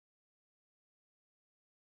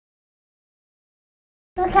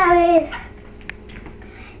Look how it is.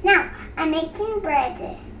 Now, I'm making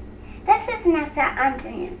bread. This is Vanessa on the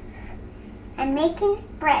news. I'm making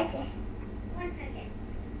bread. 1 second.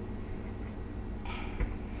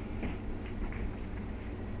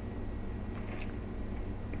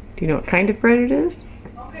 Do you know what kind of bread it is?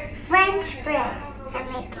 French bread.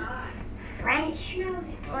 I'm making French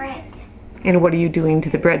bread. And what are you doing to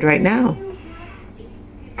the bread right now?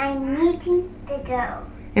 I'm kneading the dough.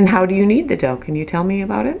 And how do you knead the dough? Can you tell me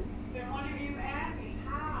about it?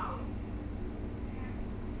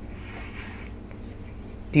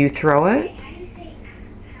 Do you throw it?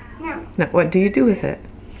 No. No. What do you do with it?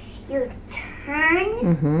 You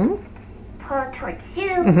turn, pull towards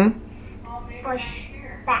you, push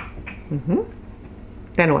back.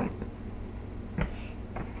 Then what?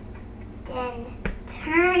 Then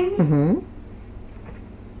turn,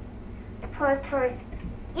 pull towards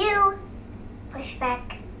you, push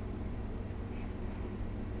back.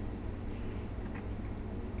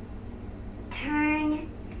 Turn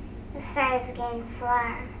the sides again,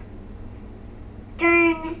 flour.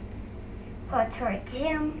 Turn, pull towards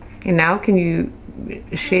you. And now can you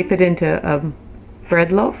shape it into a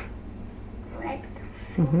bread loaf? Bread.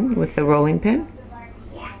 With the rolling pin?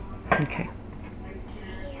 Yeah. Okay.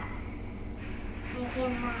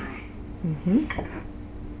 Again more.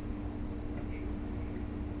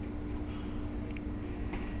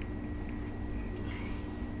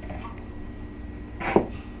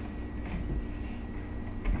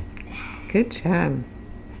 Good job.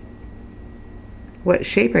 What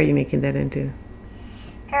shape are you making that into?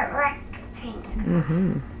 A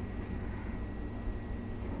rectangle.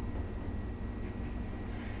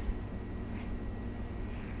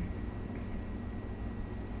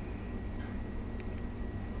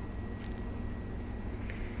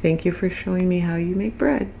 Thank you for showing me how you make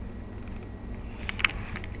bread.